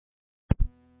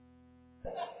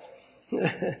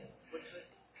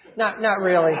Not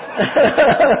really.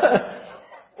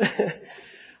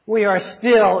 We are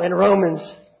still in Romans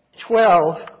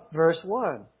 12, verse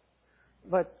 1.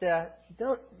 But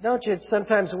don't you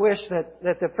sometimes wish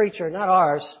that the preacher, not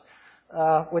ours,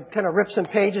 would kind of rip some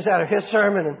pages out of his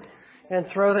sermon and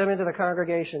throw them into the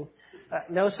congregation?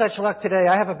 No such luck today.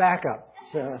 I have a backup.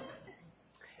 So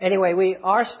anyway, we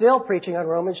are still preaching on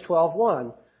Romans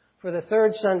 12:1 for the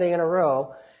third Sunday in a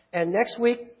row. And next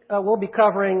week, we'll be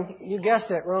covering, you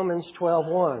guessed it, Romans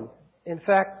 12:1. In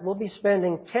fact, we'll be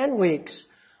spending 10 weeks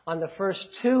on the first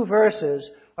 2 verses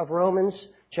of Romans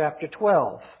chapter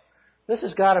 12. This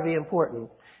has got to be important.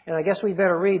 And I guess we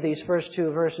better read these first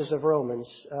 2 verses of Romans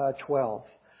 12.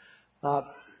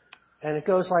 And it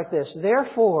goes like this.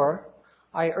 Therefore,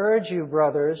 I urge you,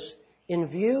 brothers, in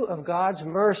view of God's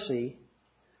mercy,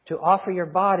 to offer your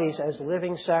bodies as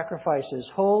living sacrifices,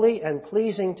 holy and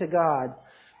pleasing to God.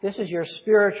 This is your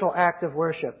spiritual act of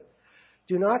worship.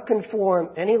 Do not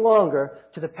conform any longer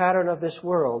to the pattern of this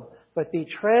world, but be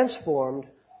transformed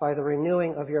by the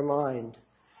renewing of your mind.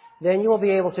 Then you will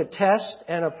be able to test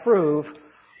and approve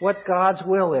what God's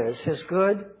will is, His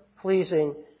good,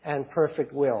 pleasing, and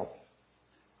perfect will.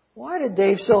 Why did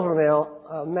Dave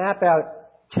Silvermail map out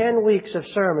 10 weeks of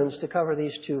sermons to cover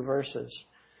these 2 verses?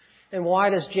 And why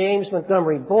does James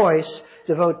Montgomery Boyce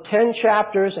devote 10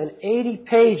 chapters and 80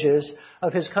 pages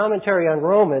of his commentary on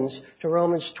Romans to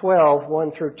Romans 12,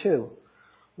 1 through 2?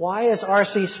 Why is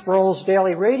R.C. Sproul's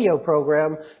daily radio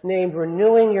program named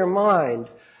Renewing Your Mind,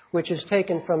 which is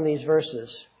taken from these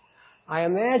verses? I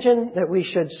imagine that we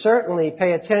should certainly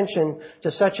pay attention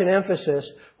to such an emphasis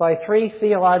by 3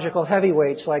 theological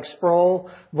heavyweights like Sproul,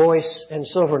 Boyce, and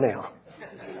Silvernail.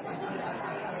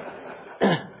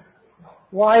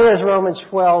 Why is Romans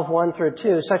 12, 1 through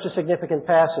 2 such a significant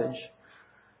passage?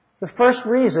 The first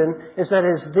reason is that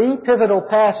it is the pivotal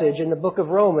passage in the book of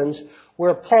Romans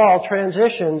where Paul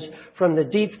transitions from the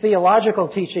deep theological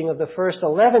teaching of the first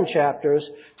 11 chapters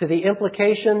to the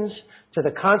implications, to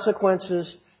the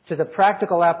consequences, to the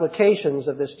practical applications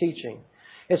of this teaching.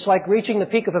 It's like reaching the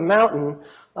peak of a mountain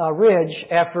ridge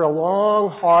after a long,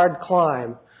 hard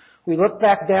climb. We look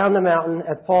back down the mountain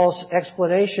at Paul's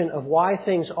explanation of why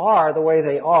things are the way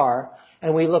they are,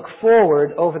 and we look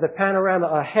forward over the panorama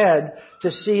ahead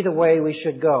to see the way we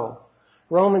should go.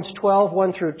 Romans 12,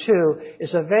 1 through 2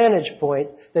 is a vantage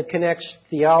point that connects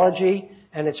theology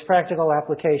and its practical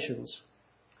applications.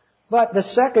 But the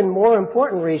second, more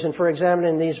important reason for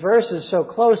examining these verses so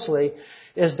closely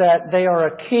is that they are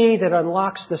a key that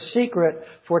unlocks the secret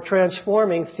for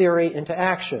transforming theory into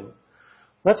action.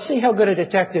 Let's see how good a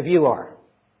detective you are.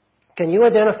 Can you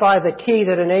identify the key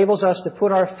that enables us to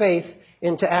put our faith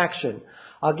into action?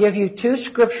 I'll give you 2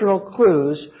 scriptural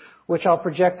clues, which I'll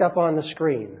project up on the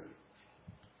screen.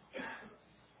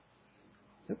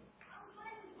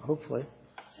 Hopefully.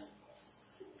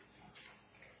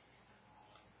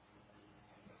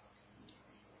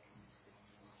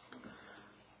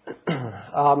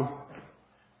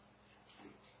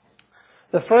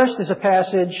 The first is a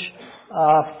passage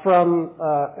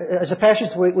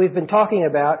we've been talking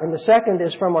about, and the second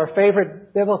is from our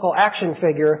favorite biblical action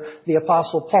figure, the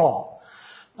Apostle Paul.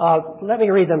 Let me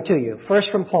read them to you. First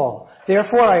from Paul.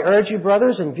 Therefore, I urge you,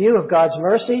 brothers, in view of God's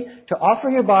mercy, to offer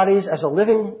your bodies as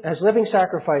living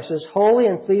sacrifices, holy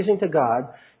and pleasing to God.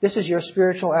 This is your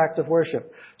spiritual act of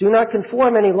worship. Do not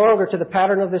conform any longer to the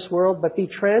pattern of this world, but be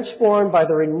transformed by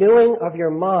the renewing of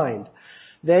your mind.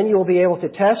 Then you will be able to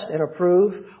test and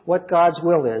approve what God's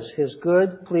will is, His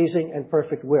good, pleasing, and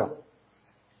perfect will.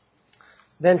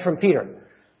 Then from Peter.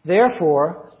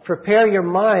 Therefore, prepare your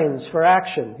minds for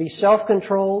action. Be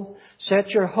self-controlled. Set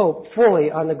your hope fully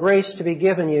on the grace to be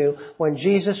given you when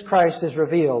Jesus Christ is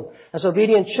revealed. As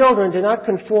obedient children, do not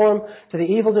conform to the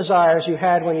evil desires you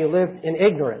had when you lived in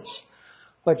ignorance.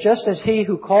 But just as He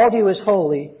who called you is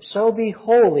holy, so be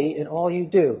holy in all you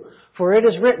do. For it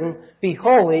is written, be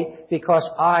holy because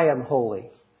I am holy.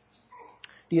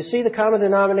 Do you see the common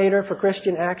denominator for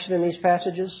Christian action in these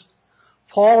passages?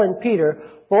 Paul and Peter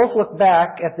both look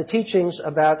back at the teachings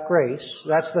about grace.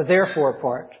 That's the therefore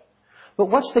part. But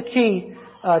what's the key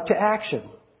to action?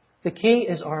 The key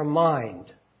is our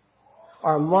mind.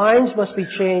 Our minds must be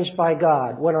changed by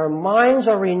God. When our minds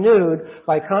are renewed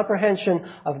by comprehension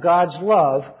of God's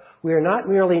love, we are not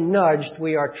merely nudged,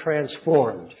 we are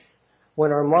transformed.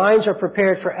 When our minds are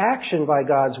prepared for action by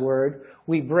God's Word,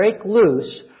 we break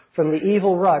loose from the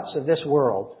evil ruts of this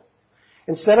world.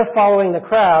 Instead of following the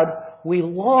crowd, we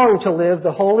long to live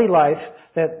the holy life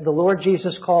that the Lord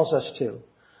Jesus calls us to.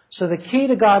 So the key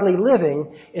to godly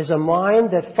living is a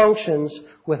mind that functions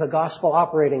with a gospel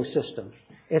operating system.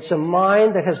 It's a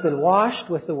mind that has been washed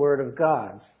with the Word of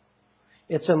God.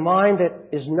 It's a mind that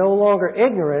is no longer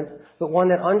ignorant, but one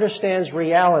that understands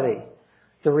reality,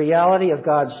 the reality of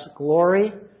God's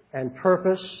glory and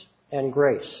purpose and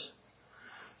grace.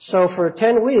 So for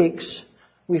 10 weeks,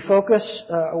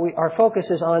 our focus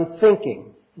is on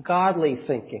thinking, godly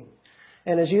thinking.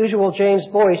 And as usual, James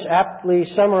Boyce aptly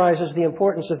summarizes the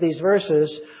importance of these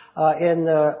verses and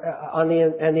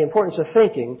the importance of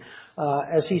thinking,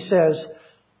 as he says,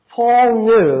 Paul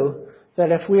knew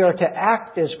that if we are to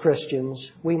act as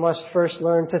Christians, we must first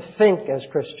learn to think as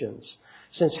Christians,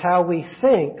 since how we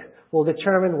think will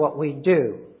determine what we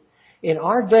do. In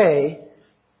our day,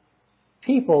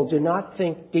 people do not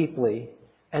think deeply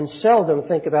and seldom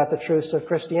think about the truths of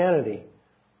Christianity.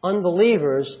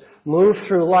 Unbelievers move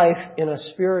through life in a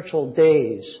spiritual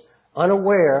daze,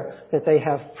 unaware that they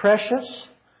have precious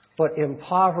but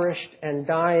impoverished and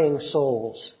dying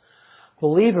souls.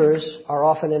 Believers are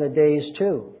often in a daze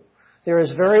too. There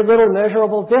is very little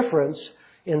measurable difference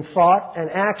in thought and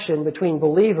action between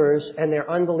believers and their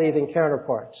unbelieving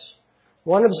counterparts.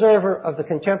 One observer of the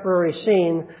contemporary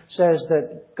scene says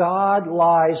that God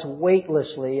lies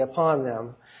weightlessly upon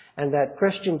them and that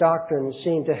Christian doctrines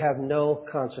seem to have no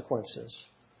consequences.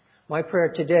 My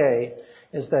prayer today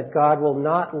is that God will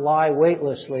not lie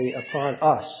weightlessly upon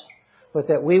us, but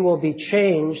that we will be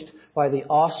changed by the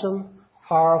awesome,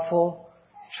 powerful,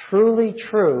 truly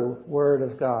true Word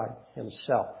of God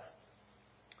Himself.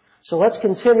 So let's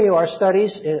continue our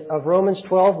studies of Romans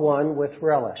 12:1 with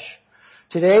relish.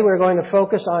 Today we're going to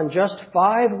focus on just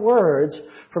 5 words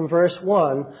from verse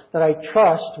 1 that I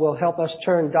trust will help us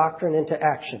turn doctrine into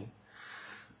action.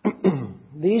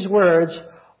 These words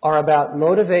are about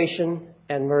motivation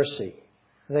and mercy.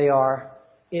 They are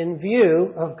in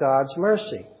view of God's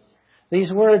mercy.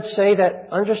 These words say that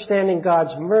understanding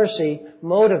God's mercy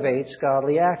motivates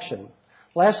godly action.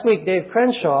 Last week, Dave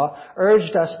Crenshaw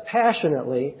urged us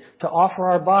passionately to offer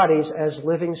our bodies as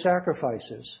living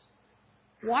sacrifices.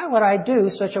 Why would I do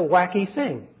such a wacky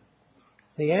thing?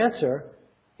 The answer,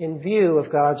 in view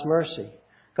of God's mercy.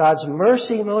 God's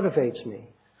mercy motivates me.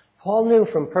 Paul knew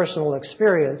from personal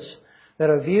experience that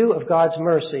a view of God's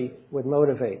mercy would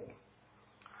motivate.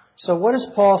 So what is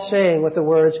Paul saying with the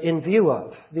words in view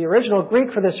of? The original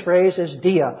Greek for this phrase is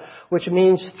dia, which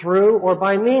means through or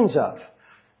by means of.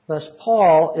 Thus,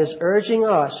 Paul is urging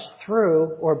us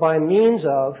through or by means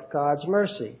of God's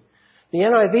mercy. The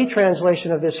NIV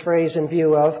translation of this phrase in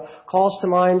view of calls to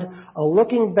mind a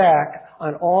looking back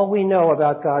on all we know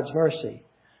about God's mercy.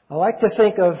 I like to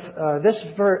think of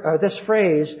this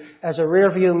phrase as a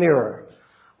rearview mirror.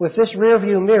 With this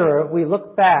rearview mirror, we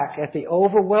look back at the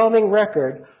overwhelming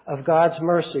record of God's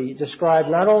mercy described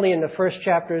not only in the first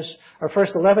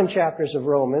 11 chapters of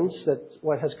Romans, that's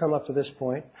what has come up to this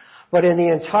point, but in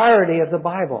the entirety of the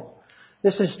Bible.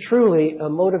 This is truly a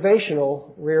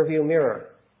motivational rearview mirror.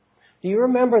 Do you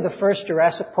remember the first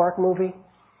Jurassic Park movie?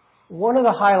 One of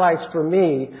the highlights for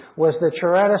me was the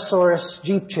Tyrannosaurus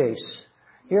Jeep chase.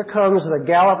 Here comes the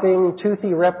galloping,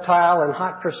 toothy reptile in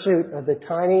hot pursuit of the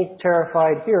tiny,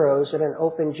 terrified heroes in an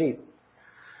open Jeep.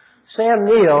 Sam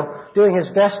Neill, doing his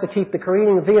best to keep the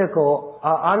careening vehicle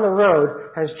on the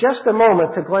road, has just a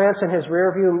moment to glance in his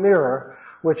rearview mirror,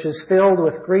 which is filled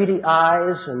with greedy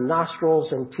eyes and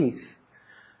nostrils and teeth.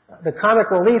 The comic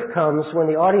relief comes when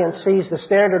the audience sees the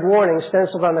standard warning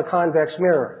stenciled on the convex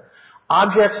mirror.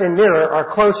 Objects in mirror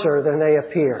are closer than they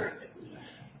appear.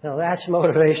 Now that's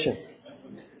motivation.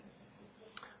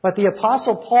 But the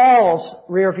Apostle Paul's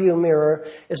rearview mirror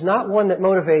is not one that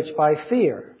motivates by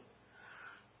fear,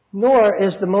 nor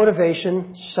is the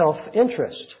motivation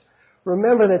self-interest.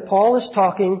 Remember that Paul is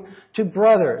talking to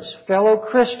brothers, fellow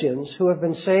Christians who have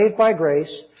been saved by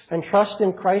grace and trust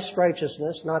in Christ's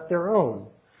righteousness, not their own.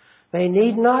 They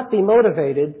need not be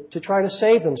motivated to try to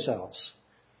save themselves.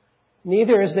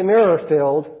 Neither is the mirror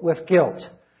filled with guilt.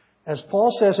 As Paul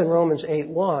says in Romans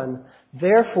 8:1,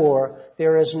 therefore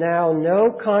there is now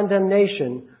no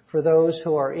condemnation for those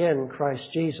who are in Christ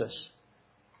Jesus.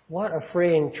 What a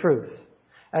freeing truth.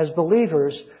 As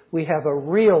believers, we have a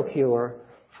real cure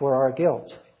for our guilt.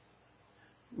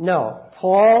 No,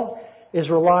 Paul is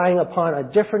relying upon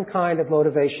a different kind of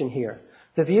motivation here.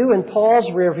 The view in Paul's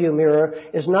rearview mirror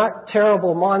is not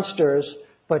terrible monsters,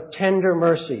 but tender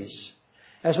mercies.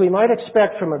 As we might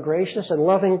expect from a gracious and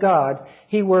loving God,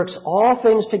 He works all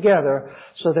things together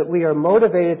so that we are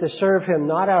motivated to serve Him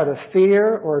not out of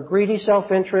fear or greedy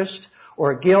self-interest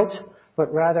or guilt,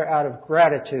 but rather out of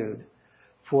gratitude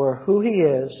for who He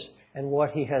is and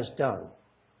what He has done.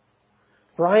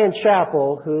 Brian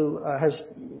Chappell, who has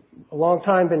a long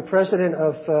time been president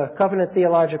of Covenant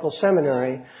Theological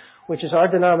Seminary, which is our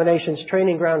denomination's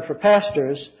training ground for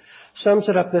pastors, sums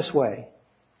it up this way.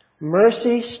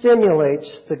 Mercy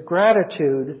stimulates the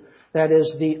gratitude that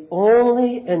is the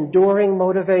only enduring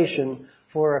motivation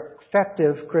for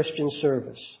effective Christian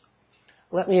service.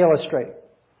 Let me illustrate.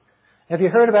 Have you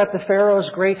heard about the Pharaoh's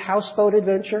great houseboat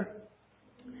adventure?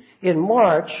 In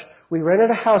March, we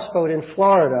rented a houseboat in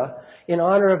Florida in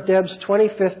honor of Deb's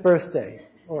 25th birthday,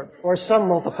 or some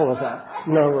multiple of that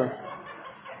number.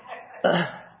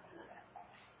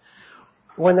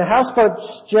 When the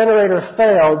houseboat's generator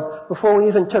failed, before we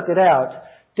even took it out,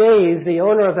 Dave, the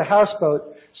owner of the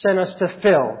houseboat, sent us to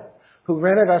Phil, who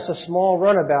rented us a small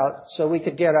runabout so we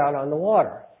could get out on the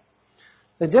water.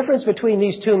 The difference between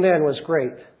these two men was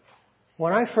great.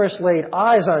 When I first laid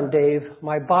eyes on Dave,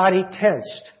 my body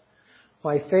tensed.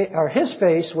 His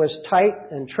face was tight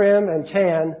and trim and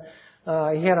tan.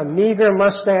 He had a meager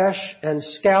mustache and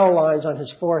scowl lines on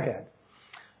his forehead.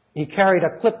 He carried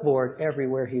a clipboard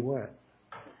everywhere he went.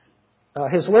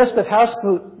 His list of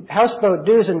houseboat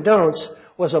do's and don'ts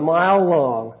was a mile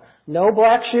long. No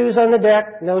black shoes on the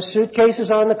deck, no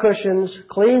suitcases on the cushions,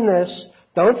 clean this,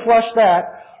 don't flush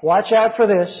that, watch out for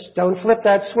this, don't flip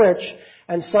that switch,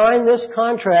 and sign this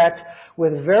contract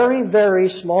with very, very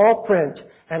small print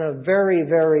and a very,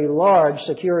 very large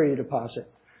security deposit.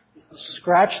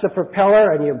 Scratch the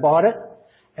propeller and you bought it.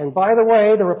 And by the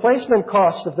way, the replacement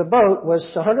cost of the boat was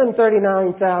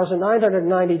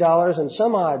 $139,990 and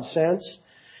some odd cents,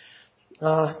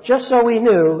 just so we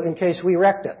knew in case we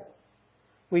wrecked it.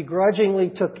 We grudgingly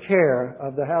took care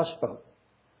of the houseboat.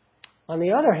 On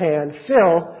the other hand,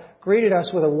 Phil greeted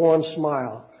us with a warm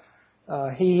smile.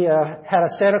 He had a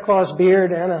Santa Claus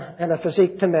beard and a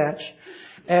physique to match.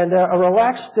 And with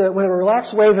a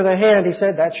relaxed wave of the hand, he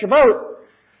said, "That's your boat."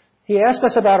 He asked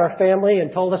us about our family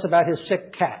and told us about his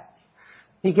sick cat.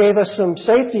 He gave us some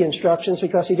safety instructions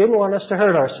because he didn't want us to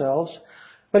hurt ourselves,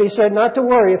 but he said not to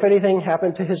worry if anything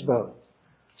happened to his boat.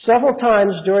 Several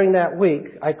times during that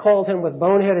week, I called him with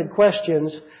boneheaded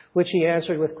questions, which he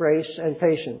answered with grace and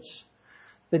patience.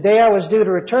 The day I was due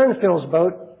to return Phil's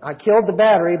boat, I killed the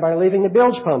battery by leaving the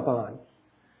bilge pump on.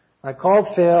 I called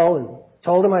Phil and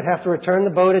told him I'd have to return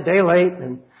the boat a day late,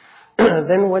 and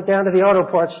then went down to the auto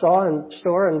parts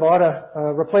store and bought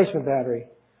a replacement battery.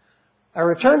 I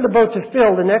returned the boat to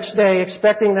Phil the next day,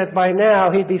 expecting that by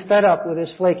now he'd be fed up with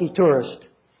his flaky tourist.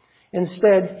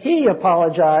 Instead, he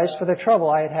apologized for the trouble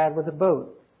I had had with the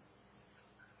boat.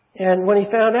 And when he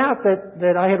found out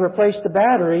that I had replaced the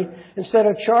battery, instead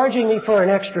of charging me for an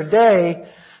extra day,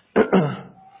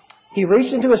 he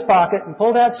reached into his pocket and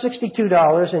pulled out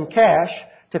 $62 in cash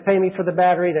to pay me for the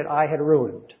battery that I had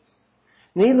ruined.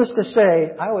 Needless to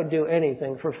say, I would do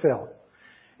anything for Phil.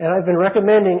 And I've been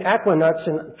recommending Aquanuts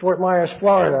in Fort Myers,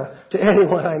 Florida to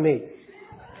anyone I meet.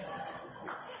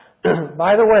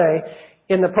 By the way,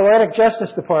 in the Poetic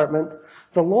Justice Department,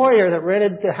 the lawyer that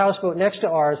rented the houseboat next to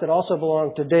ours that also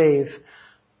belonged to Dave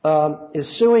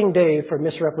is suing Dave for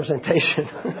misrepresentation.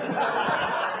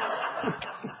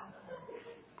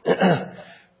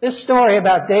 This story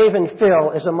about Dave and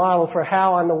Phil is a model for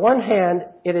how, on the one hand,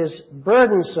 it is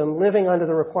burdensome living under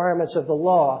the requirements of the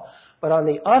law, but on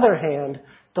the other hand,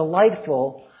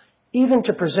 delightful even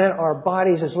to present our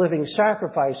bodies as living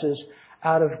sacrifices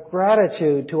out of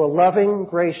gratitude to a loving,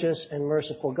 gracious, and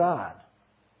merciful God.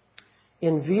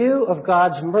 In view of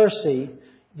God's mercy,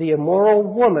 the immoral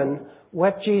woman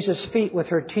wet Jesus' feet with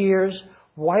her tears,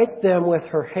 wiped them with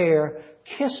her hair,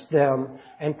 kissed them,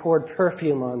 and poured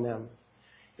perfume on them.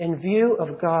 In view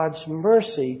of God's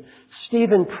mercy,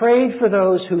 Stephen prayed for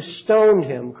those who stoned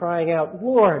him, crying out,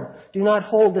 "Lord, do not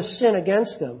hold the sin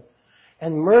against them."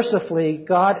 And mercifully,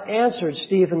 God answered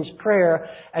Stephen's prayer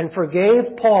and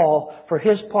forgave Paul for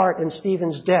his part in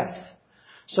Stephen's death,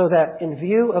 so that in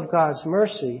view of God's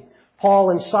mercy,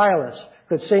 Paul and Silas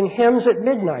could sing hymns at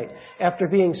midnight after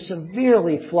being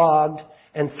severely flogged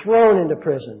and thrown into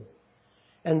prison.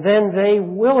 And then they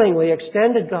willingly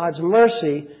extended God's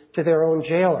mercy to their own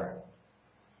jailer.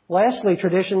 Lastly,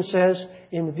 tradition says,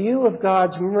 in view of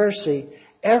God's mercy,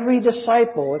 every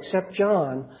disciple except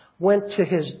John went to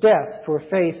his death for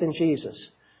faith in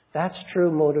Jesus. That's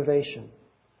true motivation.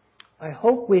 I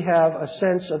hope we have a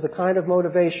sense of the kind of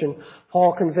motivation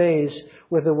Paul conveys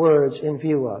with the words "in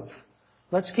view of."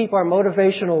 Let's keep our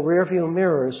motivational rearview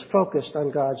mirrors focused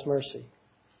on God's mercy.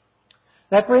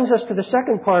 That brings us to the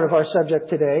second part of our subject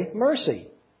today, mercy.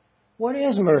 What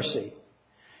is mercy?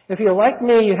 If you're like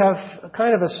me, you have a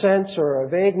kind of a sense or a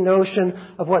vague notion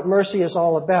of what mercy is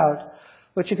all about,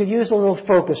 but you could use a little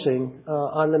focusing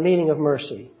on the meaning of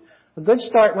mercy. A good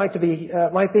start might be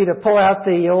to pull out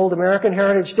the old American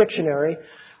Heritage Dictionary,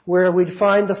 where we'd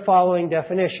find the following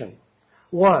definition.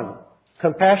 1,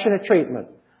 compassionate treatment,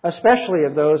 especially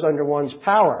of those under one's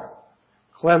power,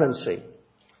 clemency.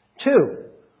 2,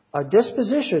 a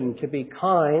disposition to be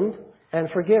kind and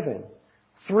forgiving.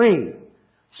 3,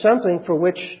 something for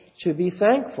which to be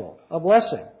thankful, a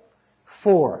blessing.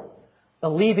 4,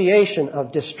 alleviation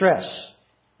of distress,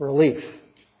 relief.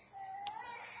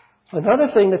 Another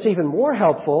thing that's even more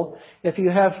helpful, if you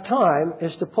have time,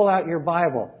 is to pull out your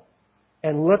Bible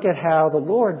and look at how the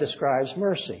Lord describes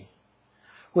mercy.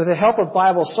 With the help of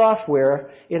Bible software,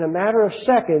 in a matter of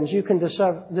seconds, you can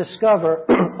discover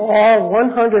all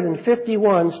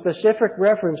 151 specific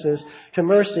references to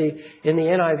mercy in the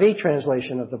NIV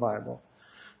translation of the Bible.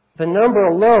 The number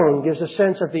alone gives a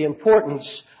sense of the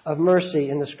importance of mercy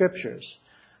in the Scriptures.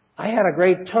 I had a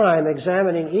great time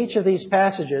examining each of these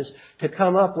passages to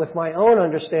come up with my own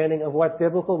understanding of what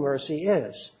biblical mercy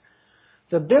is.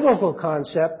 The biblical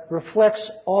concept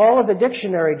reflects all of the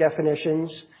dictionary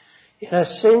definitions in a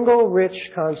single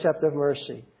rich concept of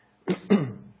mercy.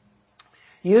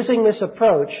 Using this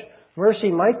approach,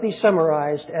 mercy might be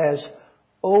summarized as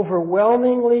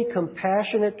overwhelmingly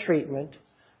compassionate treatment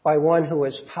by one who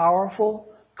is powerful,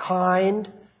 kind,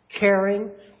 caring,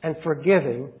 and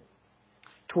forgiving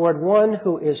toward one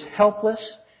who is helpless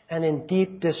and in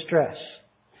deep distress,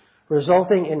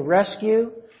 resulting in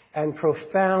rescue and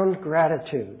profound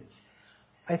gratitude.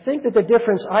 I think that the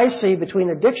difference I see between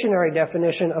the dictionary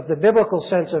definition of the biblical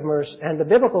sense of mercy and the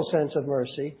biblical sense of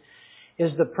mercy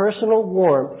is the personal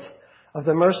warmth of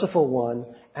the merciful one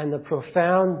and the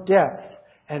profound depth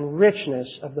and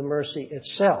richness of the mercy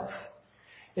itself.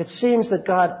 It seems that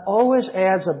God always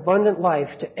adds abundant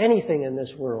life to anything in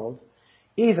this world,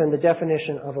 even the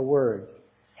definition of a word.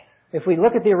 If we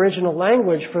look at the original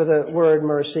language for the word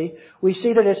mercy, we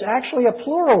see that it's actually a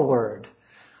plural word,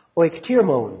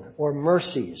 oiktirmon, or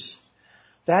mercies.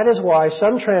 That is why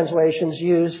some translations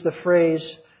use the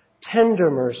phrase tender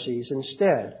mercies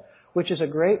instead, which is a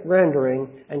great rendering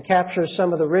and captures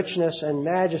some of the richness and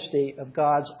majesty of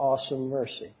God's awesome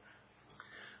mercy.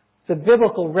 The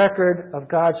biblical record of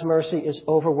God's mercy is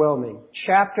overwhelming.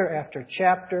 Chapter after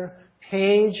chapter,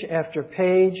 page after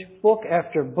page, book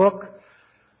after book,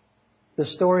 the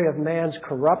story of man's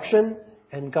corruption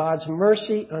and God's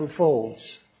mercy unfolds.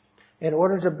 In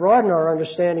order to broaden our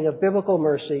understanding of biblical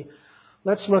mercy,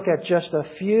 let's look at just a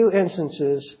few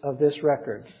instances of this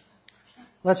record.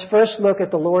 Let's first look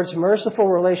at the Lord's merciful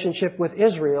relationship with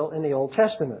Israel in the Old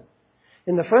Testament.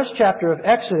 In the first chapter of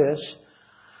Exodus,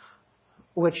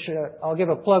 which I'll give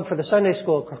a plug for the Sunday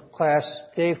school class,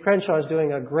 Dave Crenshaw is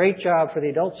doing a great job for the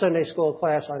adult Sunday school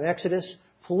class on Exodus.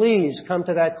 Please come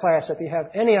to that class. If you have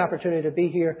any opportunity to be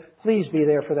here, please be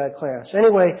there for that class.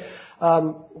 Anyway,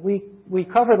 we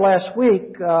covered last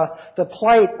week the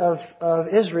plight of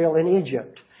Israel in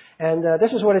Egypt. And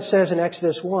this is what it says in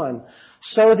Exodus 1.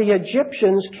 So the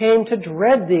Egyptians came to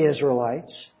dread the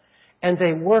Israelites, and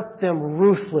they worked them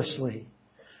ruthlessly.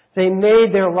 They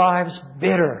made their lives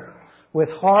bitter with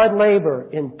hard labor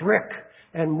in brick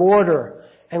and mortar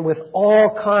and with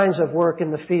all kinds of work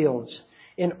in the fields.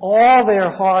 In all their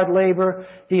hard labor,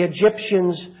 the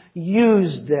Egyptians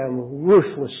used them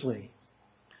ruthlessly.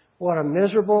 What a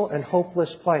miserable and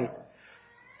hopeless plight.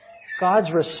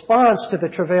 God's response to the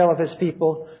travail of His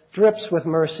people drips with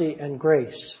mercy and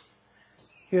grace.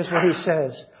 Here's what He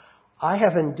says. I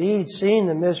have indeed seen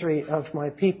the misery of my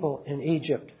people in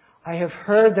Egypt. I have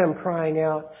heard them crying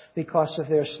out because of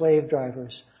their slave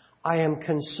drivers. I am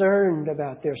concerned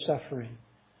about their suffering.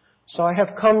 So I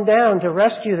have come down to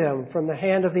rescue them from the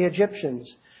hand of the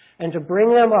Egyptians and to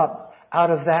bring them up out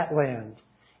of that land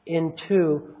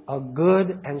into a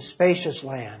good and spacious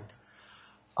land,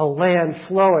 a land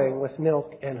flowing with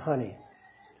milk and honey.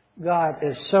 God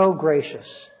is so gracious.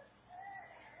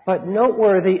 But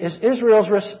noteworthy is Israel's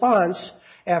response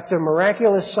after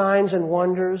miraculous signs and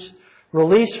wonders,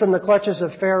 release from the clutches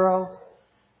of Pharaoh,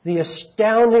 the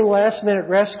astounding last-minute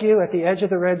rescue at the edge of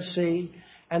the Red Sea,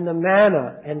 and the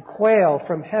manna and quail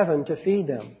from heaven to feed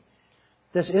them.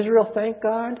 Does Israel thank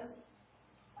God?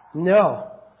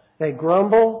 No. They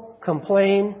grumble,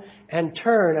 complain, and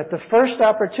turn at the first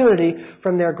opportunity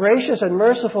from their gracious and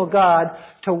merciful God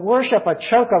to worship a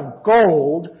chunk of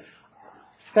gold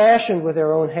fashioned with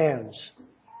their own hands.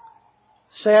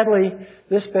 Sadly,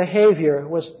 this behavior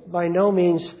was by no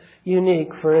means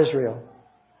unique for Israel.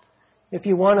 If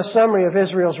you want a summary of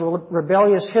Israel's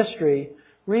rebellious history,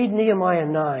 read Nehemiah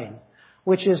 9,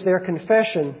 which is their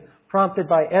confession prompted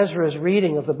by Ezra's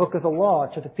reading of the book of the law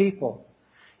to the people.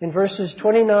 In verses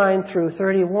 29 through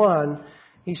 31,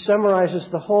 he summarizes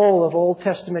the whole of Old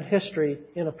Testament history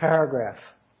in a paragraph.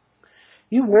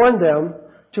 You warned them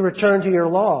to return to your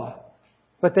law,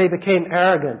 but they became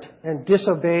arrogant and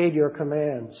disobeyed your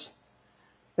commands.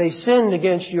 They sinned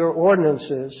against your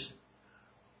ordinances,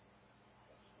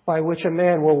 by which a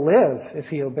man will live if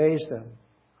he obeys them.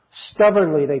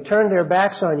 Stubbornly, they turned their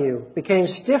backs on you, became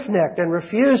stiff-necked, and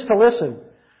refused to listen.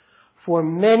 For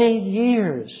many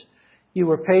years you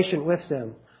were patient with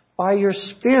them. By your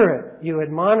Spirit you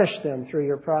admonished them through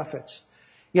your prophets.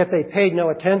 Yet they paid no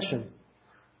attention,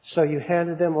 so you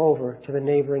handed them over to the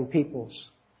neighboring peoples.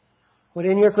 But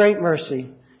in your great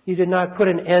mercy, you did not put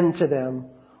an end to them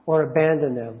or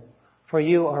abandon them, for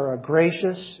you are a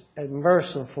gracious and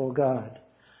merciful God.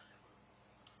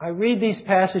 I read these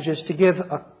passages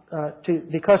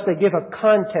because they give a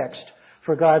context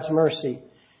for God's mercy.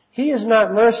 He is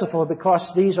not merciful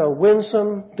because these are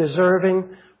winsome,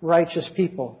 deserving, righteous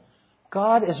people.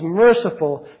 God is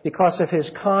merciful because of His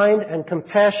kind and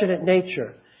compassionate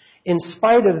nature, in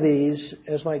spite of these,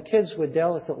 as my kids would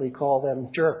delicately call them,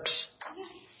 jerks.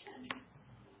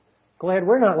 Glad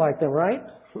we're not like them, right?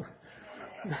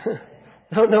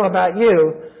 Don't know about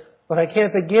you, but I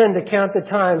can't begin to count the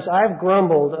times I've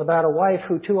grumbled about a wife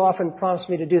who too often prompts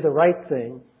me to do the right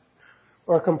thing,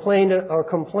 or complained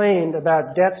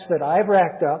about debts that I've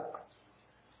racked up,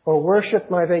 or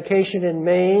worshipped my vacation in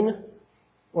Maine,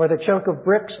 or the chunk of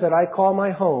bricks that I call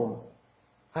my home.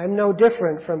 I'm no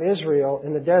different from Israel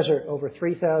in the desert over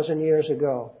 3,000 years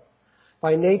ago.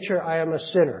 By nature, I am a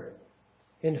sinner.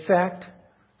 In fact,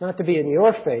 not to be in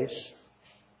your face,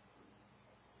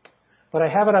 but I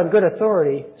have it on good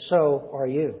authority, so are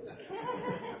you.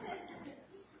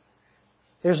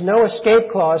 There's no escape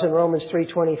clause in Romans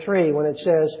 3:23 when it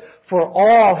says, "For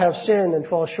all have sinned and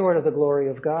fall short of the glory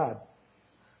of God."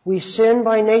 We sin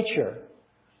by nature.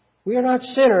 We are not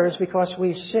sinners because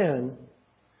we sin.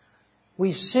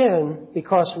 We sin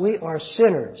because we are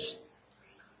sinners.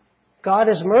 God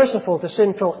is merciful to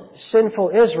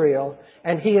sinful Israel,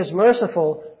 and He is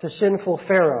merciful to sinful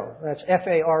Pharaoh. That's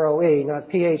F-A-R-O-E, not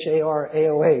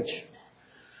P-H-A-R-A-O-H.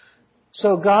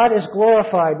 So God is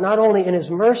glorified not only in His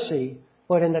mercy,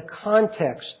 but in the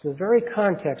context, the very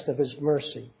context of His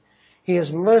mercy. He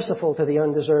is merciful to the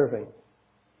undeserving.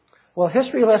 Well,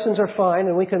 history lessons are fine,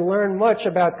 and we can learn much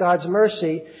about God's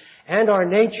mercy and our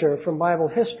nature from Bible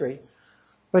history.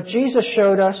 But Jesus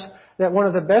showed us that one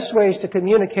of the best ways to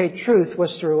communicate truth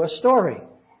was through a story.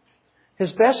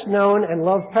 His best known and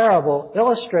loved parable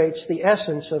illustrates the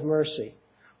essence of mercy.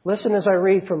 Listen as I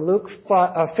read from Luke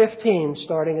 15,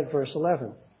 starting at verse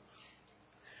 11.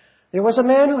 There was a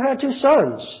man who had 2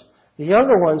 sons. The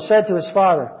younger one said to his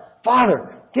father,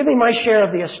 "Father, give me my share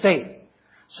of the estate."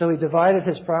 So he divided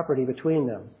his property between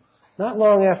them. Not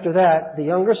long after that, the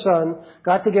younger son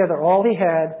got together all he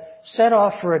had, set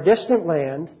off for a distant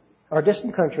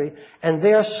country, and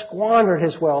there squandered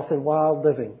his wealth in wild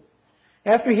living.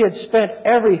 After he had spent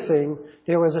everything,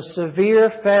 there was a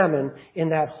severe famine in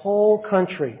that whole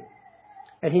country,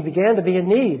 and he began to be in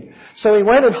need. So he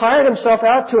went and hired himself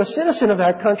out to a citizen of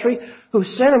that country, who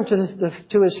sent him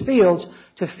to his fields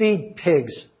to feed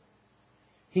pigs.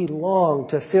 He longed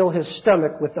to fill his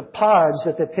stomach with the pods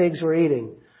that the pigs were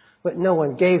eating, but no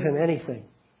one gave him anything.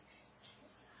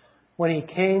 When he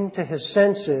came to his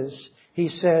senses, he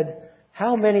said,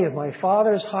 "How many of my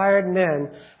father's hired men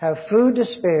have food to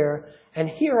spare, and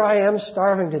here I am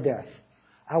starving to death.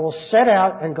 I will set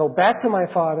out and go back to my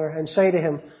father and say to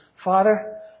him,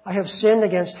 'Father, I have sinned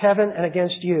against heaven and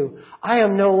against you. I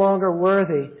am no longer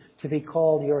worthy to be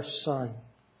called your son.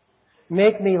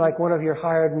 Make me like one of your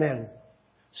hired men.'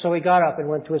 So he got up and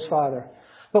went to his father.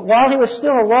 But while he was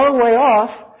still a long way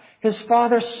off, his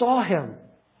father saw him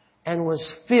and was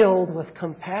filled with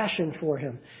compassion for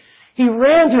him. He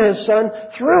ran to his son,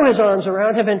 threw his arms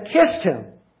around him, and kissed him.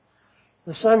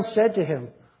 The son said to him,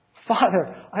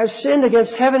 'Father, I have sinned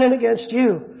against heaven and against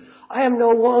you. I am no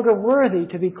longer worthy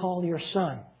to be called your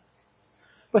son.'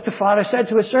 But the father said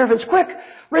to his servants, 'Quick,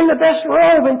 bring the best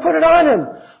robe and put it on him.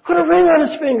 Put a ring on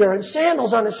his finger and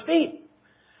sandals on his feet.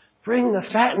 Bring the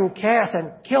fattened calf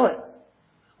and kill it.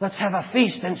 Let's have a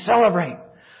feast and celebrate.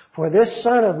 For this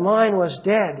son of mine was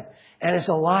dead and is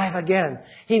alive again.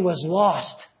 He was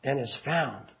lost and is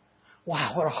found.'"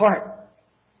 Wow, what a heart.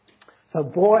 The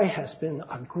boy has been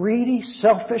a greedy,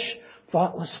 selfish,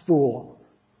 thoughtless fool.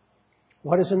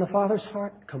 What is in the father's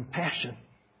heart? Compassion.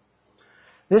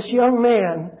 This young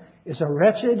man is a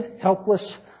wretched,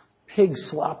 helpless pig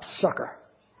slop sucker.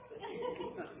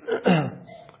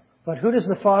 But who does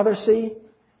the father see?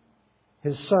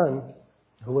 His son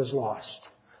who was lost.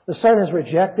 The son has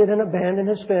rejected and abandoned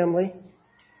his family.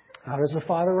 How does the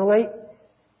father relate?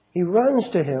 He runs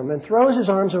to him and throws his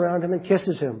arms around him and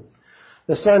kisses him.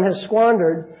 The son has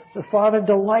squandered. The father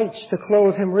delights to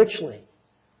clothe him richly.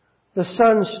 The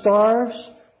son starves,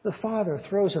 the father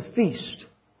throws a feast.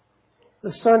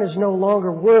 The son is no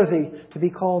longer worthy to be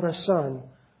called a son.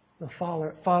 The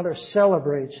father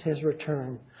celebrates his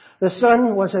return. The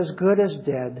son was as good as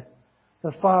dead.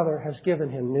 The father has given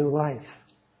him new life.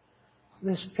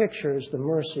 This pictures the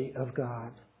mercy of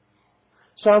God.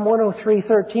 Psalm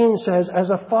 103:13 says,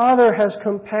 "As a father has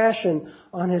compassion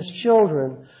on his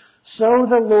children, so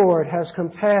the Lord has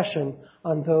compassion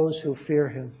on those who fear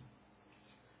him."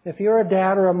 If you're a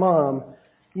dad or a mom,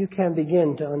 you can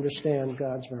begin to understand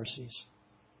God's mercies.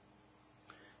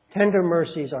 Tender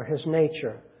mercies are his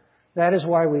nature. That is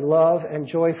why we love and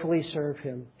joyfully serve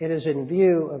him. It is in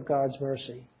view of God's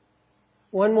mercy.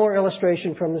 One more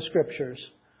illustration from the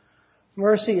Scriptures.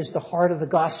 Mercy is the heart of the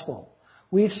gospel.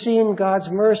 We've seen God's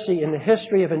mercy in the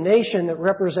history of a nation that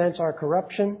represents our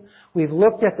corruption. We've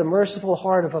looked at the merciful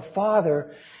heart of a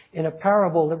father in a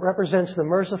parable that represents the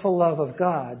merciful love of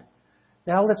God.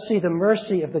 Now let's see the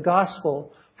mercy of the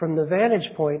gospel from the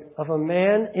vantage point of a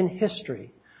man in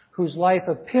history whose life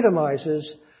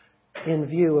epitomizes in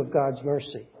view of God's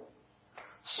mercy.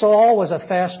 Saul was a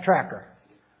fast tracker,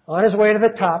 on his way to the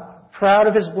top, proud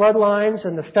of his bloodlines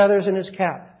and the feathers in his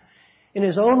cap. In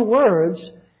his own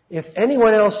words, "If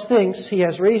anyone else thinks he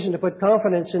has reason to put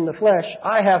confidence in the flesh,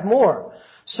 I have more.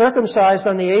 Circumcised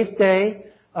on the 8th day,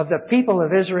 of the people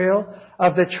of Israel,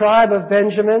 of the tribe of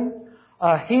Benjamin,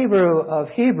 a Hebrew of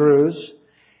Hebrews,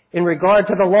 in regard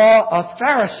to the law, a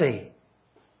Pharisee.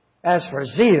 As for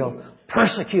zeal,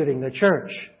 persecuting the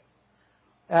church.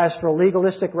 As for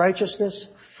legalistic righteousness,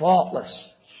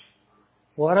 faultless."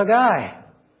 What a guy.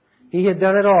 He had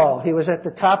done it all. He was at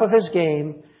the top of his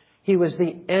game. He was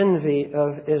the envy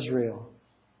of Israel.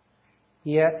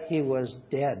 Yet he was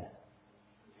dead.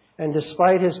 And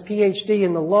despite his PhD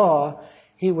in the law,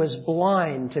 he was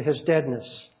blind to his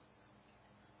deadness.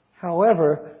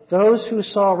 However, those who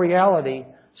saw reality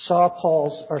saw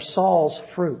Saul's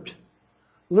fruit.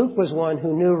 Luke was one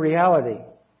who knew reality.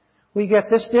 We get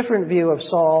this different view of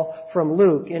Saul from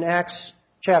Luke in Acts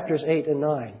chapters 8 and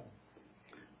 9.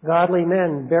 Godly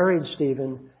men buried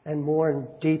Stephen and mourned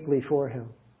deeply for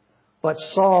him. But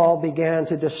Saul began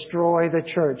to destroy the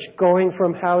church. Going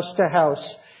from house to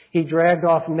house, he dragged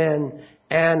off men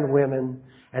and women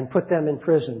and put them in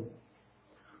prison.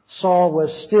 Saul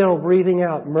was still breathing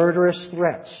out murderous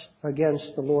threats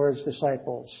against the Lord's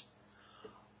disciples.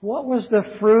 What was the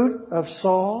fruit of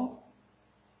Saul?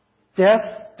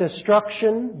 Death,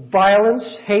 destruction,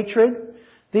 violence, hatred.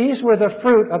 These were the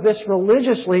fruit of this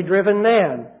religiously driven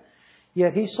man.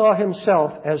 Yet he saw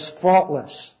himself as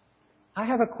faultless. I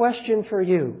have a question for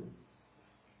you.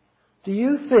 Do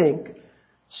you think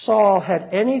Saul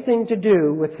had anything to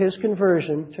do with his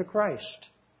conversion to Christ?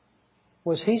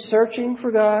 Was he searching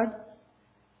for God?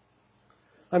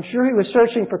 I'm sure he was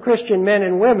searching for Christian men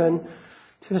and women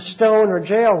to stone or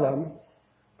jail them,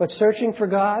 but searching for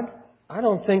God? I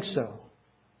don't think so.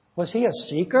 Was he a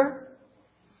seeker?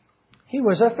 He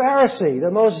was a Pharisee,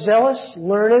 the most zealous,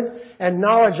 learned, and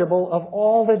knowledgeable of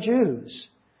all the Jews.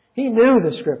 He knew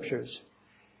the Scriptures.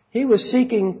 He was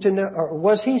seeking to know, or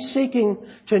was he seeking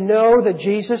to know the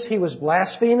Jesus he was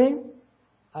blaspheming?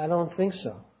 I don't think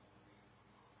so.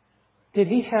 Did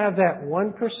he have that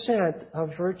 1%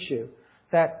 of virtue,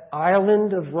 that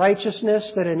island of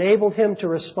righteousness that enabled him to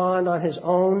respond on his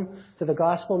own to the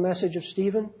gospel message of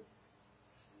Stephen?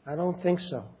 I don't think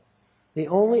so. The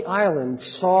only island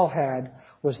Saul had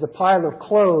was the pile of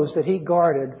clothes that he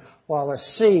guarded while a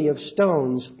sea of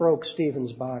stones broke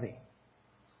Stephen's body.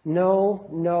 No,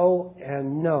 no,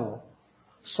 and no.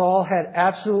 Saul had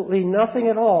absolutely nothing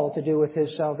at all to do with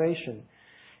his salvation.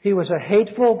 He was a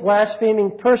hateful,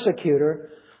 blaspheming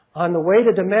persecutor on the way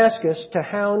to Damascus to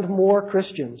hound more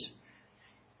Christians.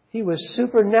 He was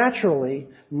supernaturally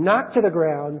knocked to the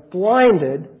ground,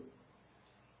 blinded,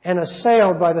 and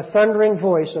assailed by the thundering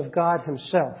voice of God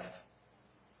himself.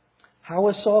 How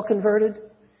was Saul converted?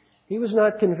 He was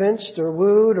not convinced or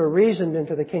wooed or reasoned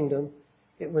into the kingdom.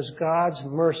 It was God's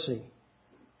mercy.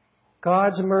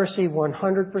 God's mercy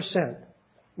 100%.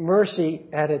 Mercy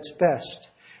at its best.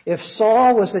 If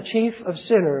Saul was the chief of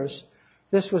sinners,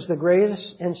 this was the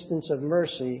greatest instance of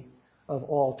mercy of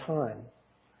all time.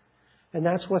 And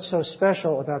that's what's so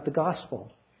special about the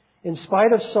gospel. In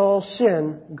spite of Saul's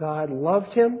sin, God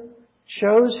loved him,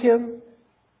 chose him,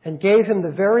 and gave him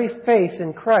the very faith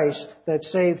in Christ that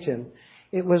saved him.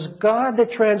 It was God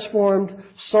that transformed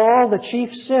Saul, the chief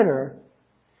sinner,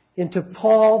 into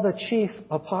Paul, the chief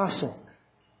apostle.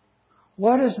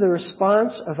 What is the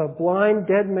response of a blind,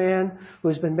 dead man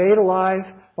who's been made alive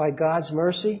by God's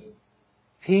mercy?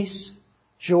 Peace,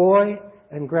 joy,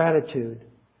 and gratitude.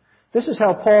 This is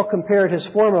how Paul compared his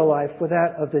former life with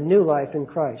that of the new life in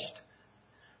Christ.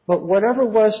 But whatever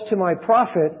was to my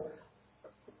profit,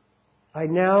 I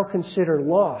now consider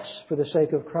loss for the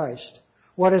sake of Christ.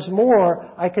 What is more,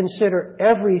 I consider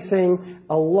everything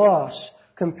a loss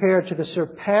compared to the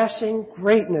surpassing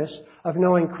greatness of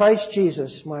knowing Christ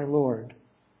Jesus, my Lord.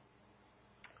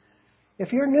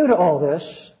 If you're new to all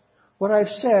this, what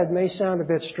I've said may sound a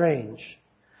bit strange.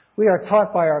 We are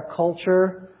taught by our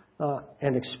culture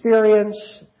and experience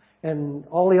and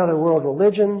all the other world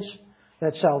religions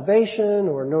that salvation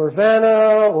or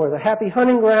nirvana or the happy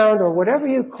hunting ground or whatever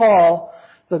you call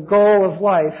the goal of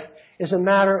life is a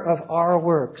matter of our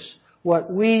works,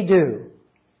 what we do.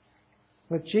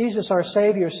 But Jesus, our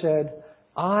Savior, said,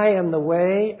 I am the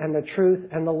way and the truth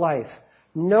and the life.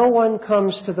 No one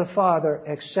comes to the Father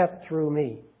except through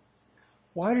me.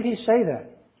 Why did he say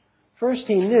that? First,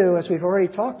 he knew, as we've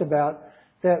already talked about,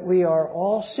 that we are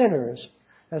all sinners,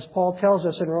 as Paul tells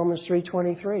us in Romans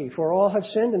 3:23, for all have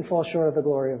sinned and fall short of the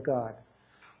glory of God.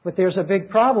 But there's a big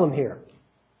problem here.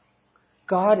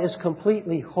 God is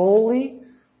completely holy,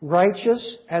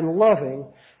 righteous, and loving,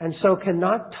 and so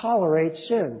cannot tolerate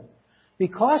sin.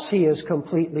 Because he is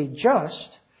completely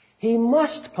just, he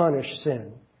must punish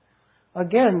sin.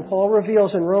 Again, Paul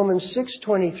reveals in Romans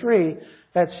 6:23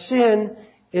 that sin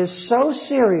is so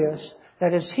serious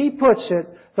that, as he puts it,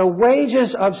 the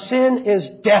wages of sin is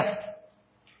death.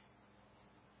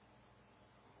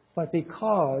 But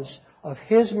because of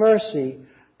his mercy,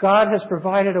 God has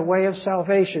provided a way of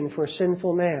salvation for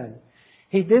sinful man.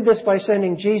 He did this by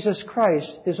sending Jesus Christ,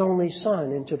 his only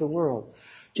Son, into the world.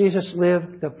 Jesus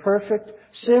lived the perfect,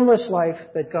 sinless life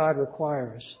that God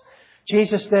requires.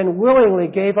 Jesus then willingly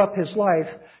gave up his life,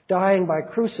 dying by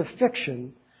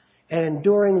crucifixion and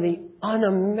enduring the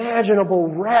unimaginable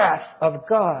wrath of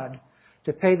God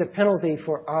to pay the penalty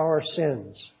for our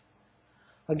sins.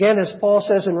 Again, as Paul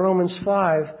says in Romans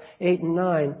 5:8 and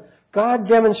 9, God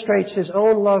demonstrates his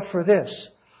own love for this.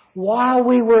 While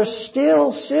we were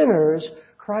still sinners,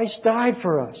 Christ died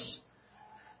for us.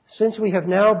 Since we have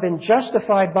now been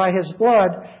justified by his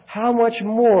blood, how much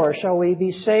more shall we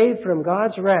be saved from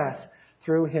God's wrath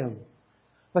through him?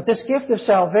 But this gift of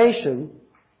salvation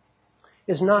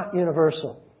is not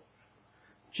universal.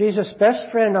 Jesus'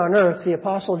 best friend on earth, the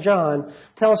Apostle John,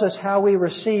 tells us how we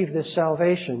receive this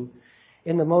salvation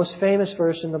in the most famous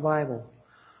verse in the Bible.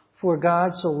 For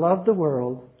God so loved the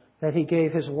world that he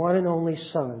gave his one and only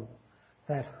Son,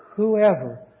 that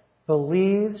whoever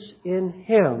believes in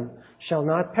him shall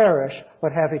not perish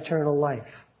but have eternal life.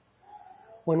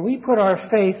 When we put our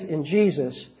faith in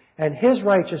Jesus and his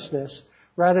righteousness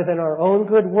rather than our own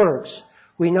good works,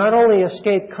 we not only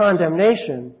escape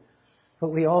condemnation, but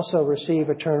we also receive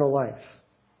eternal life.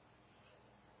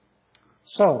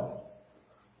 So,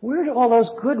 where do all those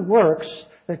good works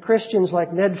that Christians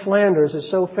like Ned Flanders is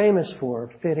so famous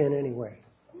for fit in anyway?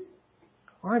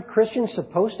 Aren't Christians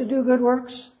supposed to do good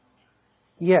works?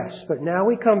 Yes, but now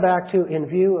we come back to in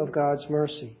view of God's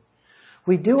mercy.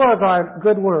 We do our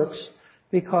good works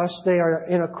because they are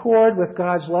in accord with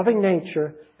God's loving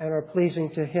nature and are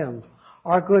pleasing to him.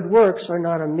 Our good works are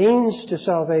not a means to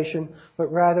salvation,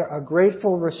 but rather a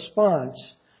grateful response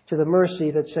to the mercy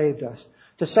that saved us.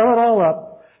 To sum it all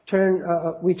up,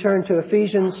 we turn to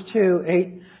Ephesians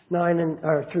 2:8, 9,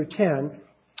 through 10,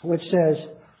 which says,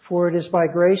 For it is by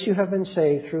grace you have been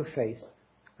saved through faith.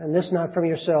 And this not from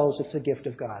yourselves, it's a gift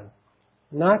of God.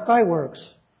 Not by works,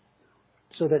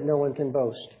 so that no one can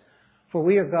boast. For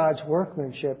we are God's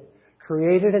workmanship,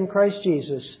 created in Christ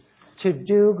Jesus to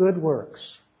do good works,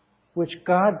 which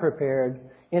God prepared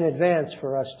in advance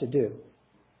for us to do.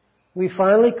 We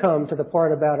finally come to the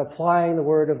part about applying the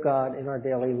Word of God in our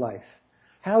daily life.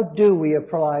 How do we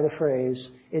apply the phrase,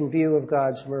 in view of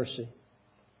God's mercy?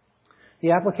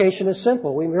 The application is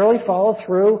simple. We merely follow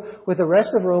through with the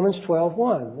rest of Romans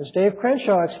 12:1. As Dave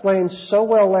Crenshaw explained so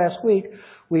well last week,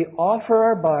 we offer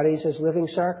our bodies as living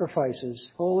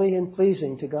sacrifices, holy and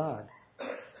pleasing to God.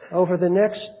 Over the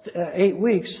next 8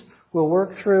 weeks, we'll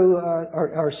work through,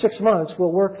 or 6 months,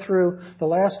 we'll work through the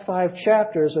last 5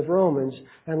 chapters of Romans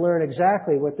and learn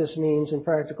exactly what this means in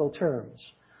practical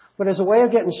terms. But as a way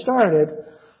of getting started,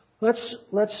 let's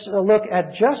look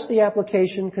at just the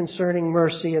application concerning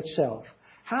mercy itself.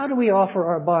 How do we offer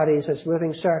our bodies as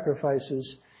living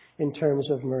sacrifices in terms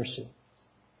of mercy?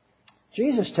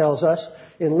 Jesus tells us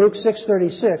in Luke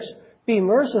 6:36, be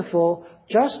merciful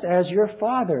just as your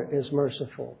Father is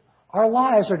merciful. Our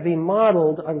lives are to be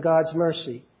modeled on God's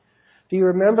mercy. Do you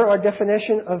remember our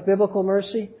definition of biblical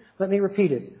mercy? Let me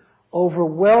repeat it.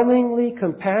 Overwhelmingly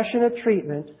compassionate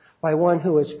treatment by one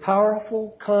who is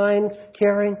powerful, kind,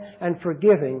 caring, and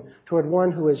forgiving toward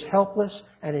one who is helpless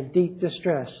and in deep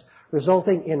distress,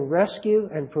 resulting in rescue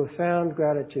and profound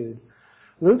gratitude.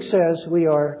 Luke says we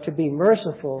are to be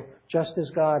merciful just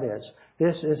as God is.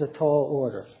 This is a tall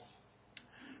order.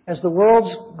 As the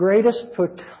world's greatest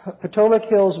Potomac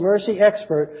Hills mercy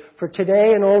expert for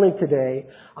today and only today,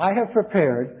 I have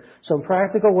prepared some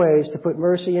practical ways to put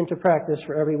mercy into practice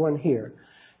for everyone here.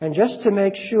 And just to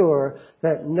make sure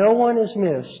that no one is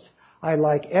missed, I'd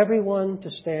like everyone to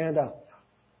stand up.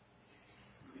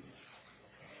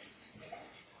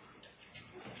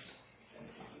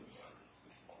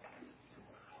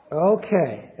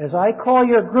 Okay, as I call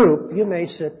your group, you may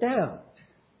sit down.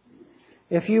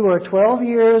 If you are 12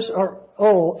 years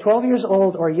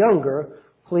old or younger,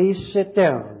 please sit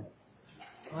down.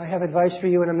 I have advice for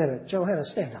you in a minute. Johanna,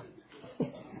 stand up.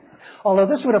 Although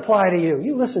this would apply to you.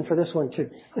 You listen for this one too.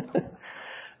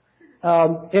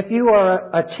 If you are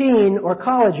a teen or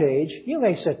college age, you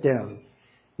may sit down.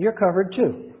 You're covered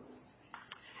too.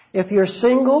 If you're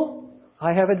single,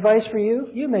 I have advice for you.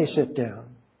 You may sit down.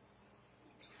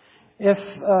 If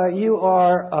you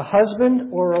are a husband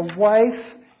or a wife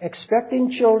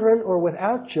expecting children or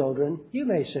without children, you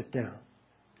may sit down.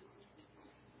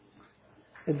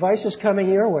 Advice is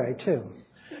coming your way too.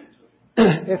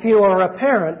 If you are a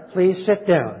parent, please sit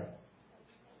down.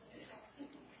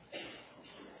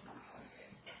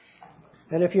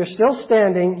 And if you're still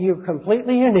standing, you're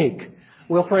completely unique.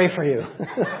 We'll pray for you.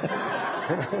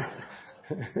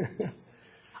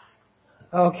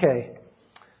 Okay.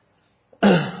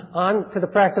 On to the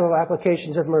practical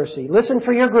applications of mercy. Listen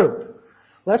for your group.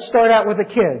 Let's start out with the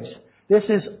kids. This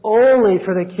is only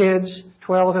for the kids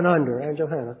 12 and under. And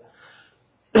Johanna.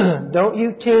 Don't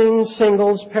you teens,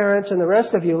 singles, parents, and the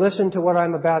rest of you listen to what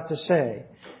I'm about to say.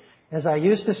 As I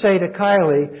used to say to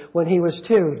Kylie when he was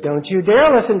 2, don't you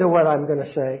dare listen to what I'm going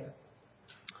to say.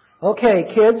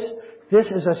 Okay, kids, this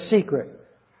is a secret.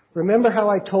 Remember how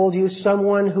I told you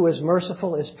someone who is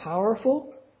merciful is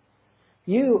powerful?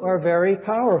 You are very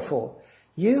powerful.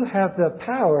 You have the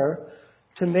power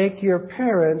to make your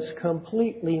parents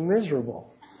completely miserable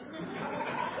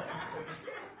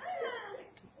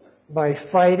by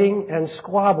fighting and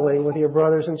squabbling with your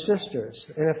brothers and sisters.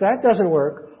 And if that doesn't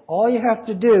work, all you have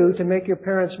to do to make your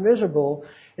parents miserable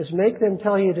is make them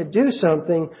tell you to do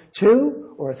something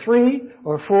 2 or 3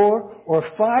 or 4 or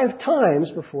 5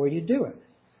 times before you do it.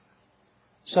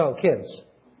 So, kids,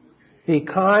 be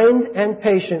kind and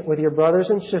patient with your brothers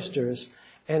and sisters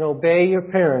and obey your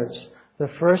parents the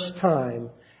first time,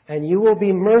 and you will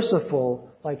be merciful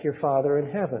like your Father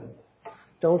in heaven.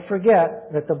 Don't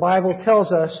forget that the Bible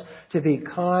tells us to be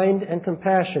kind and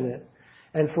compassionate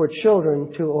and for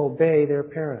children to obey their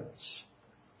parents.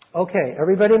 Okay,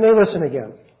 everybody may listen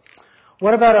again.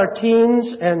 What about our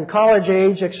teens and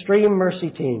college-age extreme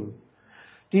mercy team?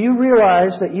 Do you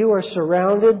realize that you are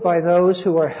surrounded by those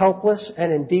who are helpless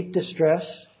and in deep distress?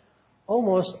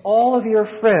 Almost all of your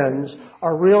friends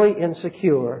are really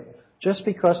insecure just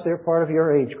because they're part of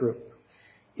your age group.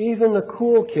 Even the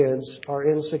cool kids are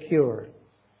insecure.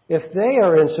 If they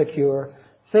are insecure,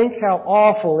 think how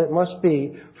awful it must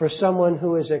be for someone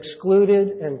who is excluded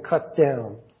and cut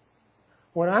down.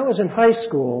 When I was in high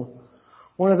school,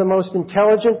 one of the most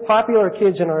intelligent, popular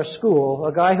kids in our school,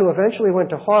 a guy who eventually went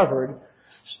to Harvard,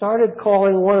 started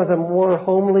calling one of the more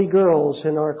homely girls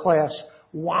in our class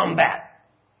Wombat.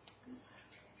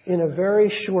 In a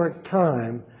very short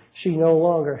time, she no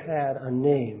longer had a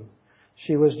name.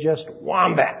 She was just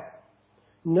Wombat.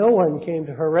 No one came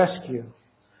to her rescue.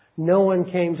 No one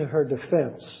came to her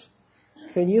defense.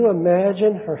 Can you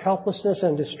imagine her helplessness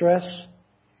and distress?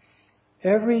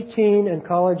 Every teen and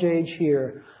college age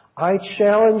here, I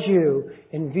challenge you,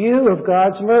 in view of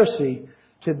God's mercy,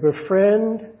 to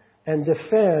befriend and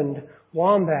defend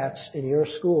wombats in your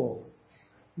school.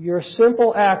 Your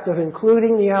simple act of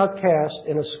including the outcast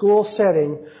in a school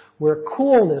setting where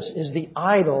coolness is the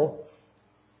idol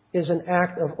is an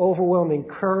act of overwhelming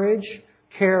courage,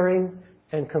 caring,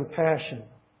 and compassion.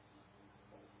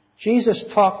 Jesus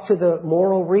talked to the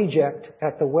moral reject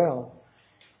at the well,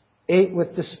 ate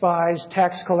with despised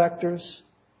tax collectors,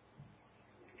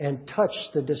 and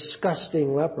touched the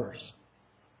disgusting lepers.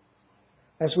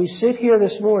 As we sit here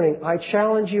this morning, I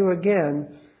challenge you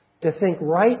again to think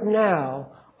right now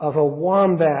of a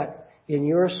wombat in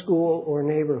your school or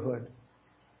neighborhood.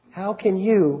 How can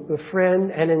you befriend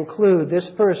and include this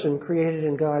person created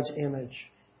in God's image?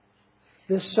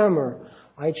 This summer,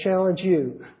 I challenge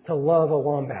you to love a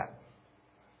wombat.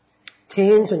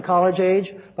 Teens and college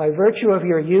age, by virtue of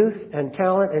your youth and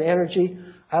talent and energy,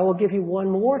 I will give you one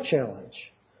more challenge.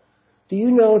 Do you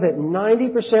know that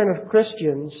 90% of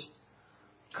Christians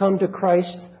come to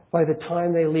Christ by the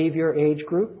time they leave your age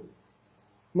group?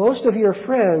 Most of your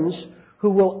friends who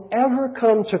will ever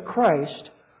come to Christ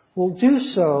will do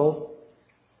so,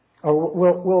 or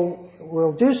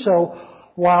will do so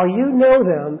while you know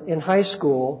them in high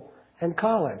school and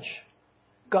college.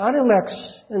 God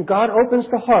elects and God opens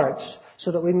the hearts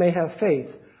so that we may have faith,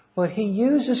 but He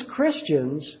uses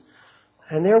Christians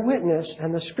and their witness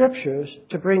and the Scriptures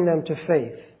to bring them to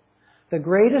faith. The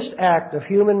greatest act of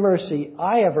human mercy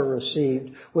I ever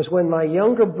received was when my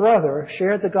younger brother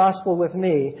shared the gospel with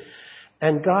me,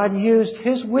 and God used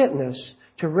his witness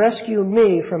to rescue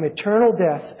me from eternal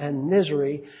death and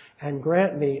misery and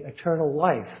grant me eternal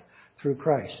life through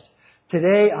Christ.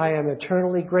 Today I am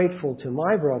eternally grateful to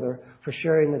my brother for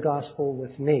sharing the gospel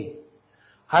with me.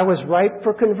 I was ripe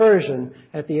for conversion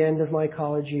at the end of my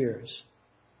college years.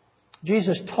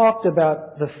 Jesus talked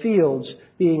about the fields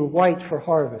being white for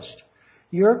harvest.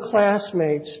 Your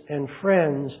classmates and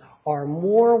friends are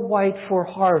more white for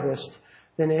harvest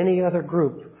than any other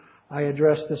group I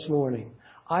addressed this morning.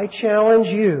 I challenge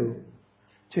you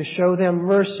to show them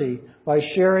mercy by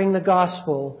sharing the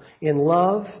gospel in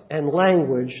love and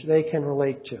language they can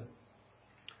relate to.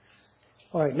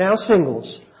 All right, now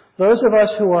singles. Those of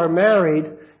us who are married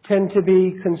tend to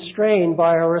be constrained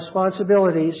by our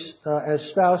responsibilities as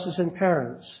spouses and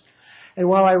parents. And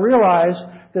while I realize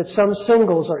that some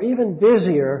singles are even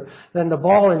busier than the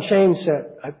ball and chain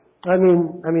set, I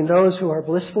mean those who are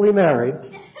blissfully married,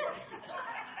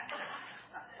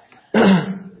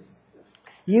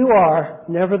 you are,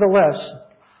 nevertheless,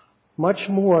 much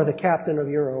more the captain of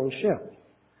your own ship.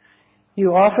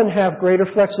 You often have greater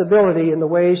flexibility in the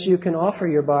ways you can offer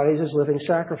your bodies as living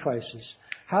sacrifices.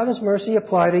 How does mercy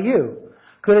apply to you?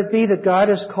 Could it be that God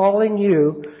is calling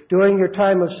you during your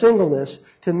time of singleness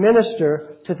to minister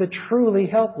to the truly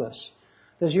helpless?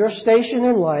 Does your station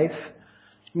in life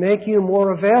make you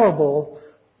more available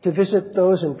to visit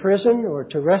those in prison or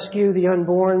to rescue the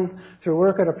unborn through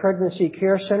work at a pregnancy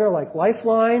care center like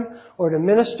Lifeline, or to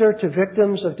minister to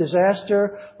victims of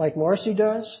disaster like Marcy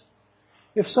does?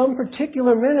 If some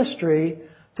particular ministry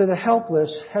to the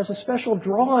helpless has a special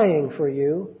drawing for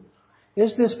you,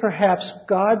 is this perhaps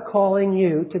God calling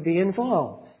you to be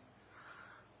involved?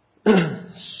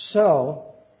 If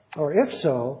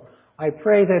so, I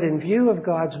pray that in view of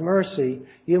God's mercy,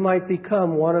 you might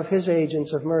become one of His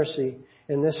agents of mercy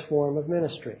in this form of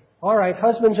ministry. All right,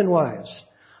 husbands and wives,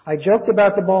 I joked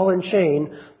about the ball and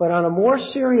chain, but on a more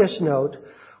serious note,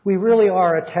 we really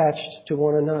are attached to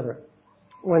one another.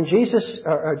 When Jesus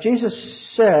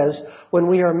says, when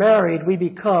we are married, we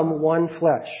become one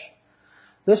flesh.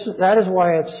 That is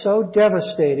why it's so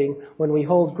devastating when we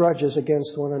hold grudges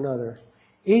against one another.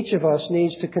 Each of us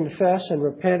needs to confess and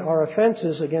repent our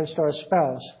offenses against our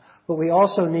spouse, but we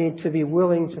also need to be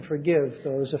willing to forgive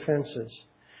those offenses.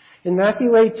 In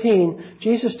Matthew 18,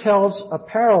 Jesus tells a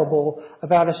parable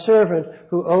about a servant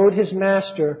who owed his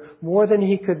master more than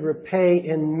he could repay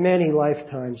in many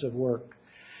lifetimes of work.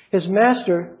 His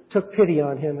master took pity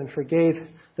on him and forgave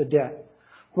the debt.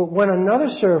 But when another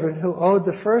servant who owed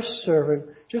the first servant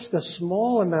just a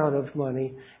small amount of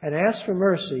money and asked for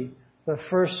mercy, the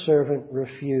first servant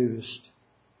refused.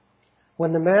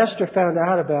 When the master found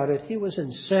out about it, he was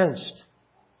incensed.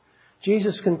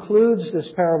 Jesus concludes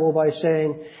this parable by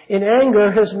saying, in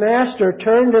anger, his master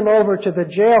turned him over to the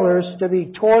jailers to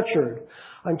be tortured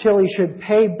until he should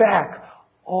pay back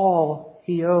all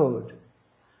he owed.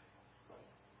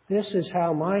 This is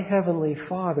how my heavenly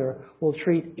Father will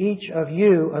treat each of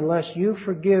you unless you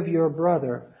forgive your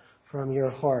brother from your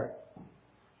heart.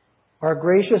 Our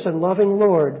gracious and loving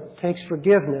Lord takes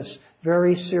forgiveness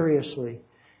very seriously.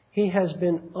 He has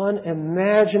been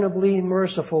unimaginably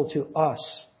merciful to us.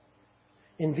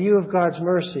 In view of God's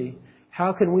mercy,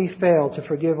 how can we fail to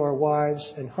forgive our wives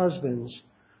and husbands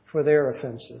for their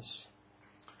offenses?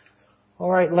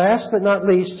 All right, last but not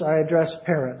least, I address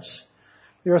parents.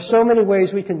 There are so many ways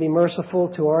we can be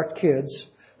merciful to our kids.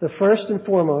 The first and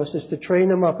foremost is to train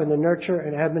them up in the nurture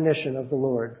and admonition of the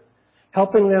Lord.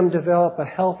 Helping them develop a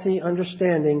healthy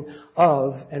understanding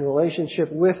of and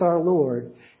relationship with our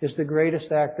Lord is the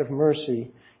greatest act of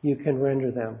mercy you can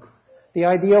render them. The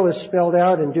ideal is spelled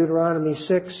out in Deuteronomy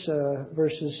 6,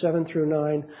 verses 7 through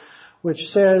 9, which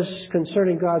says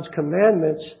concerning God's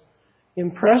commandments,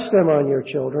 impress them on your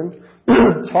children.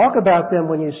 Talk about them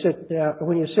when you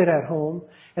sit at home,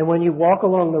 and when you walk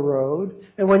along the road,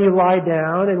 and when you lie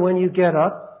down, and when you get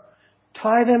up.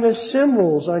 Tie them as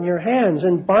symbols on your hands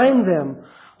and bind them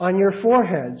on your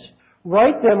foreheads.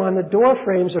 Write them on the door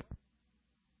frames